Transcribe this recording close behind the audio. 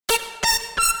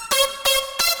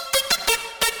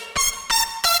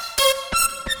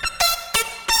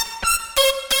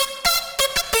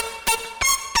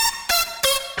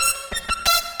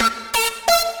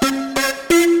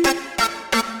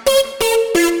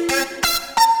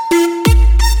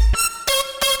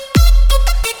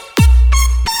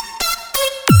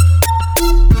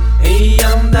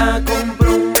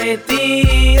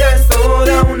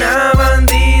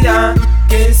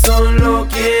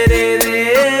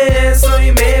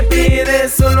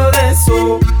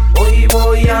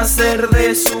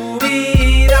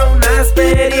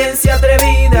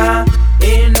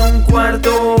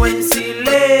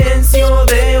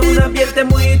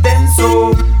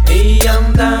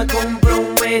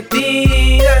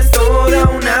comprometida, es toda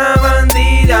una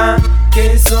bandida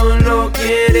que solo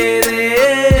quiere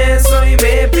de eso y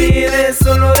me pide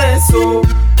solo de eso.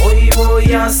 Hoy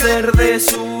voy a hacer de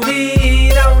su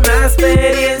vida una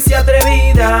experiencia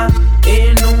atrevida,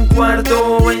 en un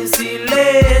cuarto en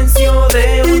silencio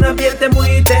de un ambiente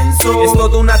muy tenso. Es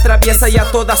toda una traviesa y a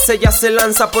todas ellas se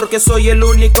lanza, porque soy el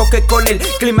único que con el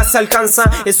clima se alcanza.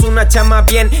 Es una chama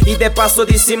bien y de paso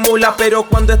disimula, pero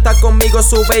cuando está conmigo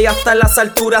sube hasta las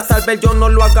alturas. Tal vez yo no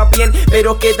lo haga bien,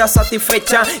 pero queda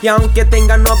satisfecha, y aunque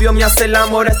tenga novio me hace el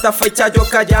amor a esta fecha. Yo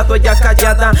callado, ella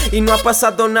callada, y no ha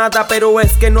pasado nada, pero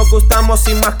es que nos gustamos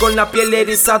y más con la piel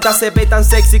erizada. Se ve tan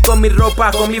sexy con mi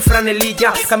ropa, con mi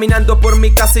franelilla, caminando por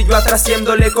mi casa y yo atrás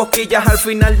haciéndole cosquillas. Al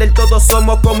final del todo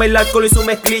somos como el alcohol y su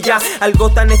mezclilla,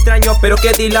 algo tan extraño pero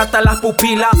que dilata las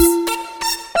pupilas.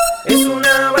 Es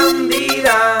una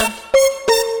bandida,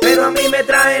 pero a mí me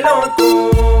trae loco.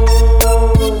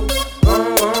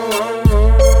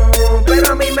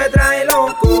 Pero a mí me trae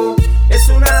loco. Es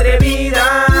una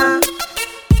atrevida,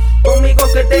 conmigo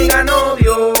que tenga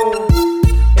novio.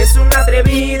 Es una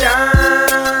atrevida,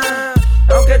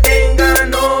 aunque tenga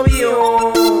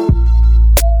novio.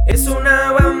 Es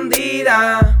una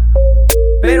bandida,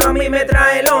 pero a mí me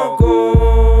trae loco.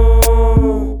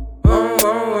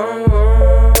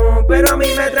 Pero a mí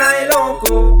me trae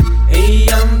loco.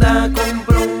 Ella anda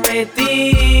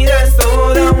comprometida, es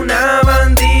toda una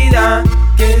bandida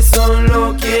que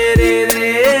solo quiere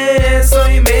de eso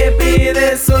y me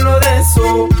pide solo de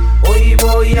eso. Hoy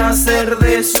voy a hacer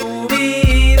de su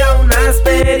vida una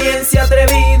experiencia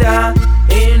atrevida,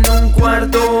 en un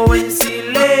cuarto en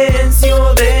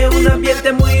silencio de un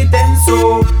ambiente muy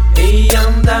tenso. Ella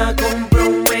anda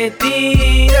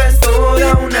comprometida, es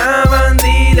toda una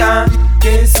bandida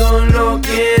que solo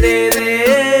quiere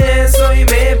de eso y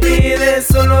me pide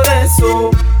solo de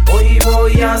eso. Hoy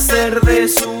voy a hacer de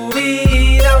su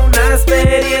vida una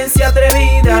experiencia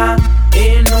atrevida,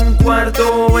 en un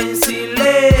cuarto en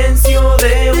silencio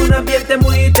de un ambiente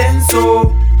muy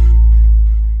tenso.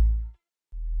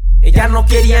 Ella no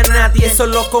quería a nadie,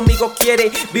 solo conmigo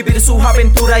quiere vivir sus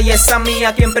aventuras y es a mí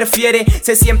a quien prefiere.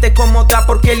 Se siente cómoda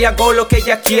porque le hago lo que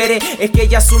ella quiere. Es que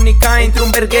ella es única entre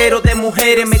un verguero de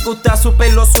mujeres. Me gusta su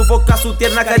pelo, su boca, su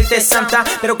tierna carita es santa,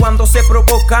 pero cuando se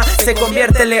provoca se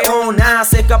convierte en leona.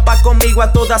 Se escapa conmigo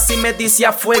a todas y me dice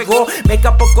a fuego. Me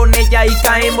escapo con ella y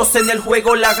caemos en el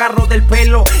juego. La agarro del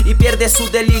pelo y pierde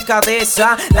su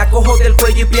delicadeza. La cojo del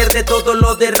cuello y pierde todo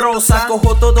lo de rosa.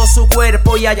 Cojo todo su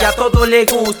cuerpo y allá todo le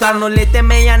gusta. No le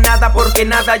teme a nada porque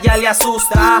nada ya le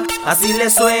asusta. Así le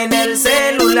suena el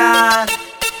celular,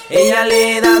 ella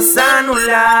le das a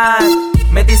anular.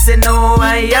 Me dice no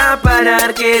vaya a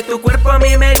parar, que tu cuerpo a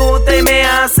mí me gusta y me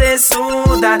hace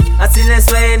sudar. Así le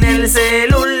suena el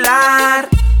celular,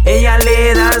 ella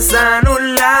le das a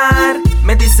anular.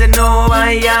 Me dice no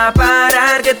vaya a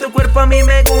parar, que tu cuerpo a mí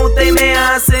me gusta y me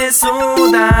hace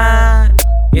sudar.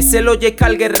 Es el Oyeká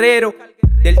el Guerrero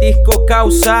del disco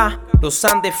Causa, los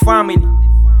Andes Family,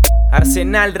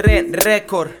 Arsenal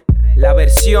Record, la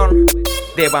versión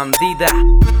de Bandida.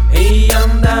 Ella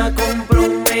anda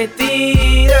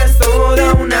comprometida, es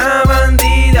toda una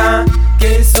bandida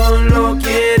que solo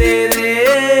quiere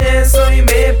de eso y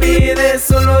me pide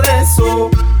solo de eso.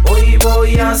 Hoy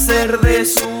voy a hacer de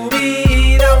su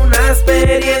vida una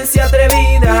experiencia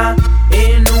atrevida,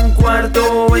 en un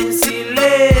cuarto en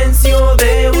silencio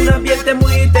de un ambiente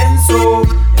muy tenso.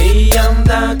 Ella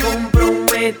anda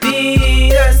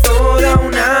comprometida, es toda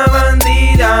una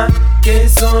bandida que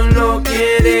solo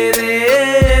quiere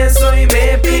de eso y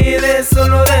me pide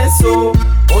solo de eso.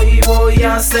 Hoy voy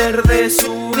a hacer de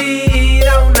su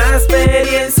vida una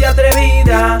experiencia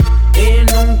atrevida,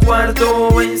 en un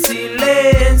cuarto en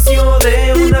silencio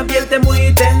de un ambiente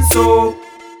muy tenso.